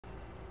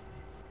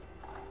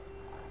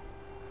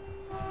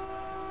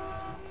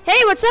Hey,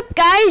 what's up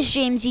guys?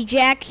 Jamesy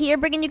Jack here,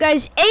 bringing you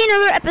guys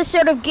another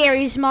episode of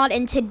Gary's Mod,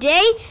 and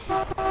today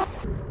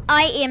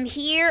I am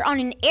here on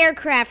an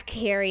aircraft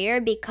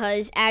carrier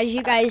because, as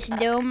you guys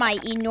know, my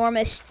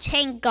enormous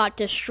tank got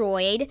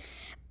destroyed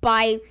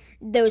by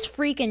those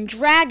freaking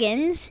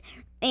dragons,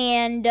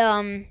 and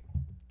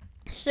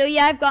so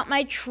yeah, I've got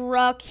my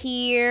truck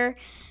here.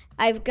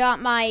 I've got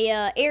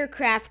my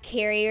aircraft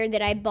carrier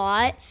that I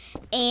bought,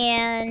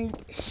 and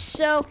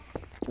so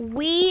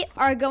we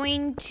are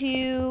going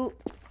to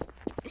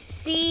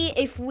see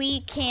if we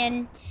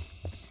can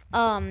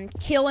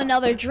kill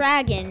another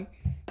dragon,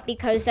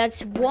 because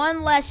that's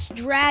one less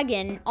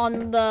dragon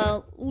on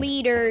the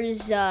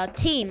leader's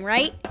team,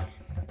 right?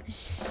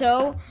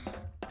 So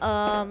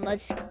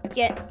let's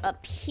get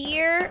up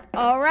here.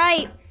 All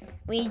right,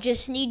 we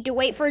just need to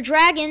wait for a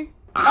dragon.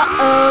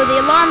 Uh-oh, the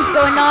alarm's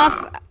going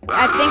off.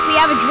 I think we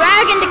have a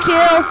dragon to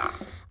kill.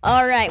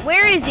 All right,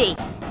 where is he?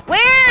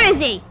 Where is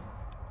he?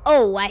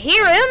 Oh, I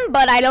hear him,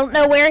 but I don't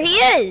know where he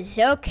is.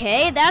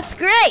 Okay, that's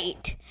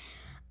great.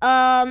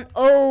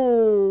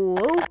 Oh,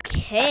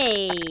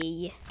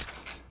 okay.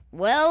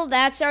 Well,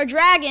 that's our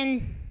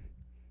dragon.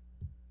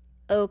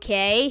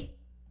 Okay.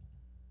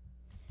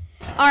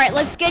 All right,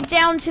 let's get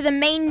down to the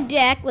main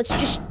deck. Let's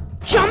just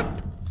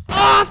jump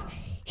off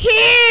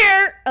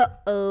here.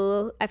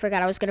 Uh-oh, I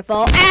forgot I was gonna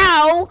fall.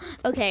 Ow!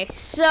 Okay,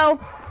 so,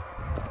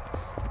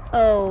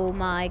 oh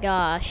my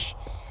gosh.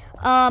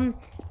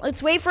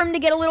 Let's wait for him to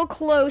get a little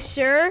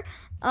closer.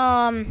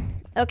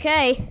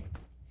 Okay.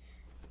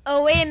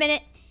 Oh, wait a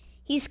minute.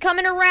 He's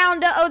coming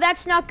around. Oh,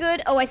 that's not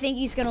good. Oh, I think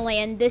he's gonna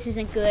land. This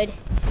isn't good.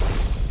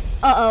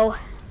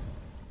 Uh-oh.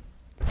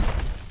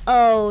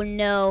 Oh,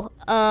 no.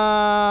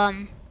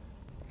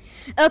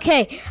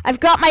 Okay, I've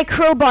got my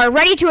crowbar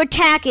ready to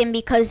attack him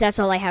because that's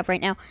all I have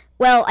right now.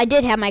 Well, I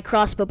did have my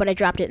crossbow, but I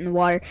dropped it in the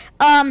water.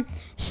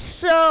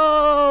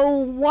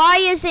 So why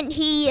isn't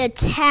he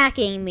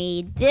attacking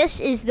me?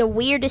 This is the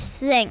weirdest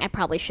thing. I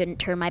probably shouldn't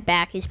turn my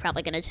back. He's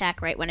probably gonna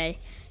attack right when I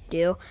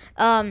do.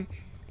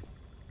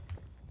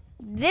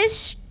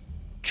 This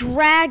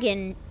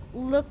dragon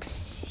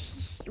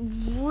looks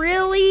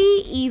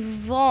really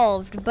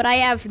evolved, but I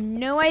have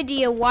no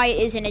idea why it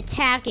isn't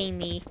attacking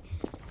me.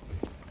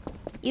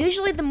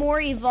 Usually the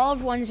more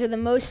evolved ones are the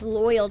most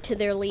loyal to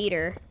their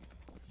leader.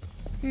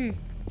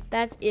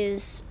 That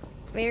is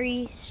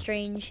very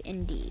strange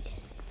indeed.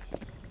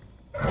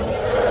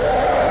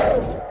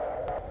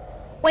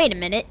 Wait a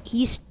minute,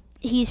 he's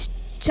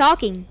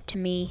talking to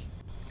me.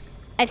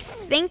 I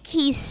think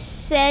he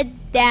said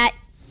that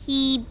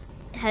he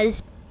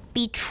has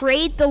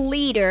betrayed the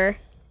leader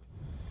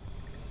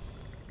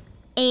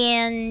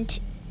and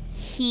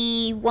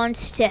he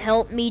wants to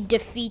help me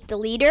defeat the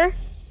leader.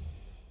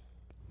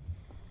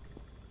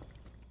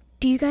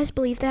 Do you guys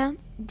believe that?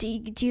 Do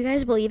you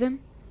guys believe him?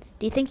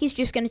 Do you think he's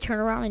just gonna turn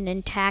around and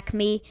attack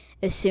me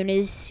as soon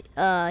as,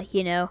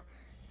 you know,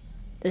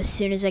 as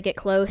soon as I get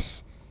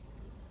close?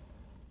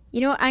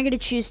 You know what? I'm gonna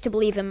choose to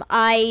believe him.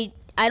 I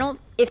don't.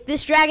 If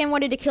this dragon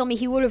wanted to kill me,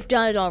 he would have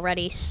done it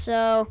already.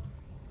 So,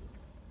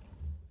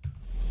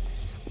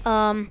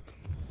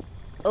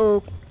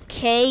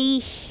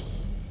 okay.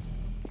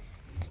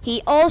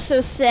 He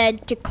also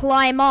said to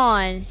climb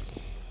on,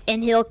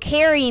 and he'll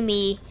carry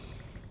me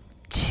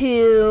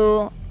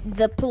to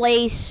the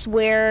place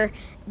where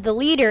the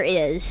leader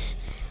is.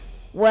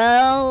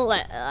 Well,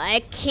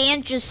 I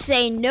can't just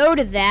say no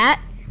to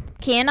that,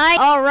 can I?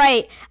 All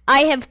right,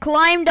 I have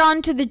climbed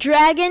onto the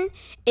dragon,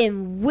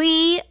 and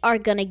we are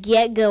gonna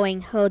get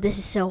going. Oh, this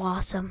is so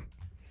awesome.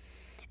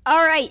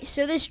 All right,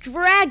 so this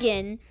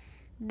dragon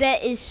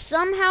that is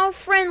somehow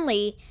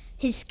friendly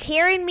has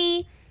carried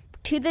me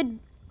to the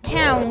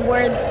town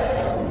where...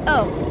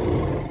 Oh,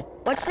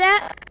 what's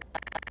that?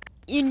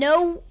 You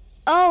know...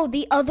 Oh,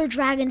 the other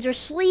dragons are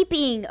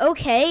sleeping.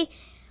 Okay.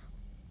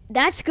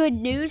 That's good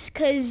news,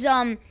 because,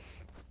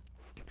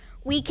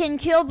 we can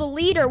kill the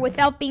leader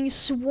without being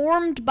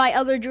swarmed by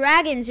other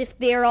dragons if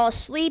they're all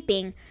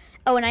sleeping.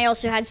 Oh, and I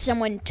also had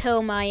someone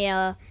tow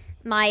my,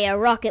 my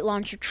rocket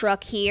launcher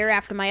truck here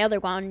after my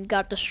other one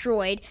got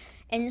destroyed.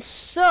 And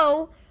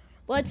so,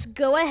 let's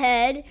go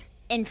ahead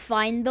and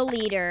find the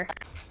leader.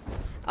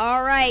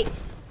 All right.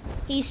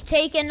 He's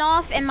taken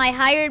off, and my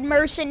hired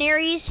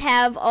mercenaries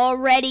have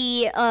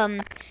already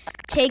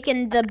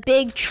taken the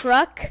big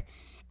truck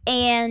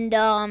and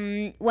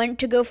went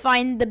to go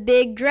find the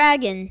big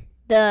dragon,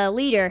 the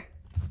leader.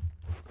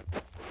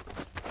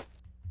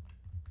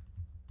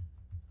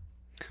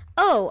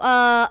 Oh,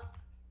 I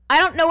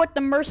don't know what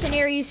the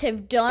mercenaries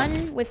have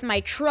done with my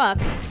truck.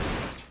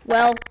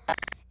 Well,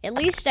 at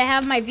least I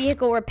have my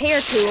vehicle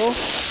repair tool.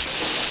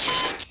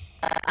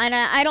 And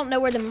I don't know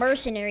where the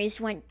mercenaries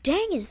went.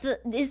 Dang, is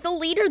the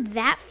leader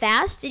that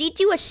fast? Did he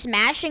do a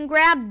smash and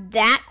grab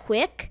that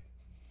quick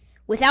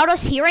without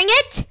us hearing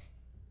it?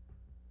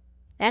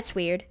 That's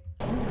weird.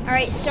 All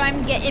right, so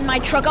I'm getting my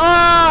truck.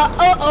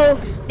 Oh,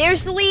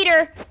 there's the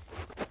leader.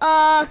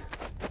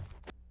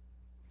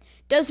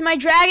 Does my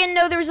dragon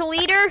know there's a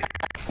leader?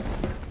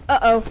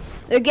 Uh-oh,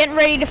 they're getting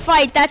ready to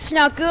fight. That's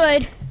not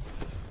good.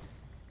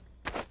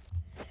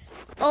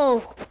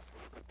 Oh,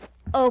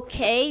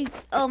 okay.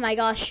 Oh my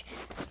gosh.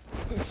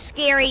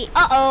 Scary.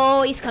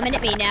 Uh-oh, he's coming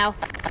at me now.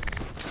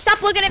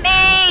 Stop looking at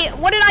me!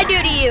 What did I do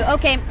to you?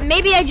 Okay,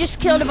 maybe I just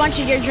killed a bunch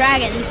of your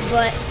dragons,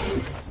 but...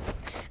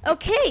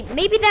 Okay,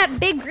 maybe that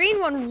big green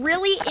one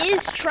really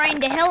is trying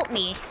to help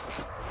me.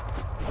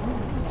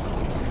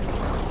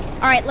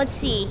 Alright, let's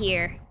see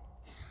here.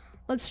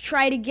 Let's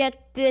try to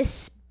get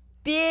this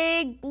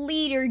big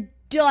leader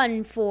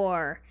done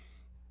for.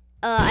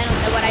 I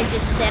don't know what I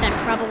just said. I'm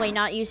probably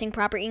not using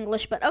proper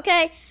English, but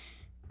okay.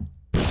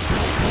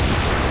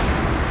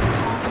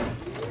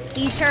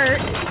 He's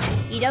hurt.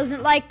 He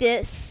doesn't like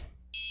this.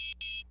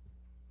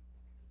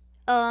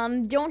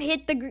 Don't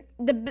hit the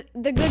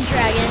good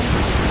dragon.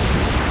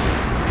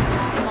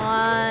 Come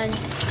on.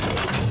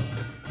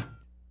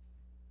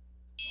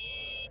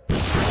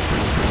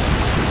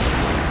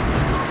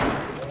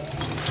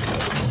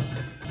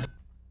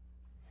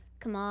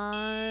 Come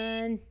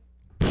on.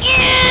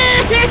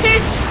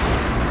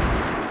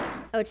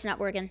 Oh, it's not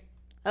working.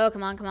 Oh,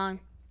 come on, come on.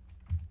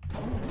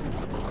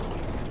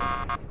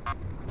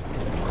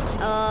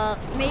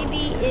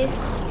 Maybe if...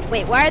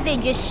 Wait, why are they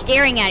just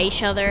staring at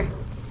each other?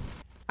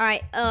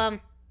 Alright,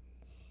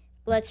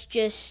 let's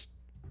just...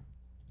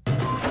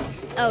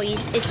 Oh,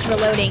 it's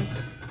reloading.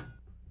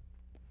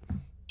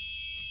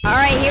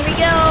 Alright, here we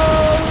go!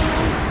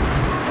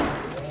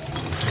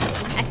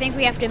 I think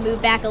we have to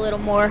move back a little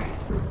more.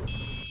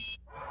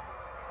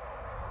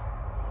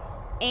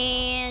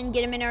 And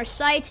get him in our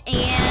sights, and...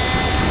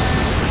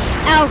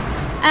 Ow!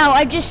 Ow,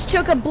 I just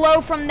took a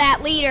blow from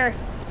that leader.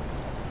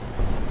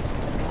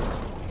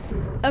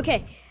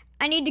 Okay,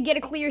 I need to get a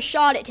clear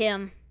shot at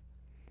him.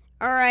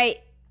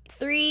 Alright,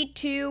 3,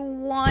 2,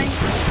 1.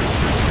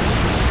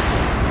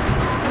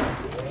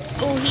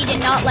 Oh, he did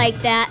not like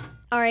that.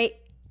 Alright,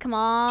 come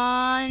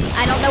on.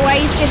 I don't know why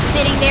he's just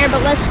sitting there,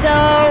 but let's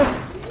go.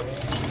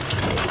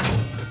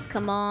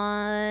 Come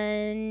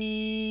on.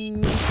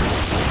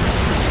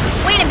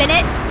 Wait a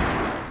minute.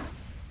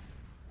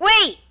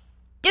 Wait,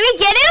 did we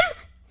get him?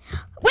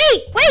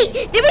 Wait,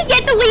 did we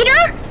get the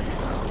leader?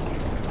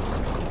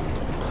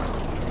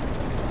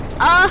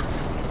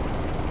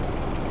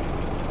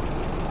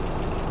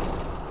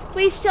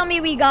 Please tell me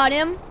we got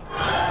him.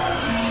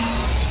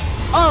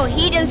 Oh,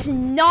 he does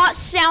not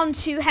sound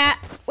too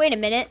wait a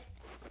minute.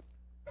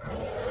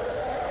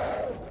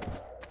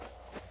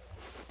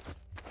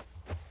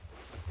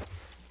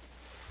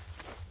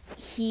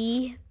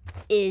 He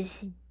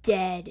is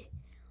dead.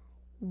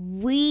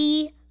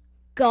 We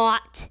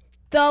got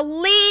the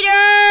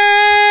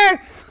leader!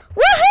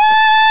 Woohoo!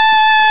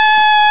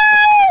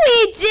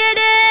 We did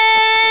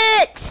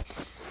it!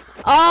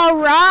 All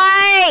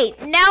right,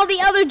 now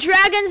the other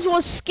dragons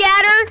will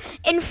scatter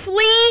and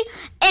flee,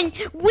 and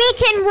we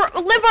can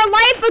live our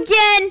life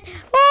again.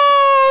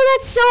 Oh,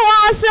 that's so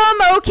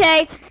awesome.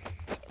 Okay,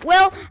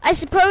 well, I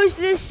suppose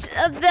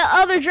the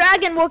other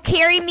dragon will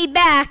carry me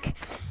back.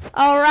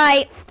 All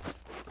right,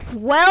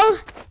 well,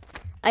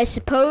 I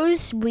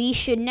suppose we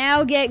should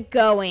now get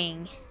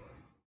going.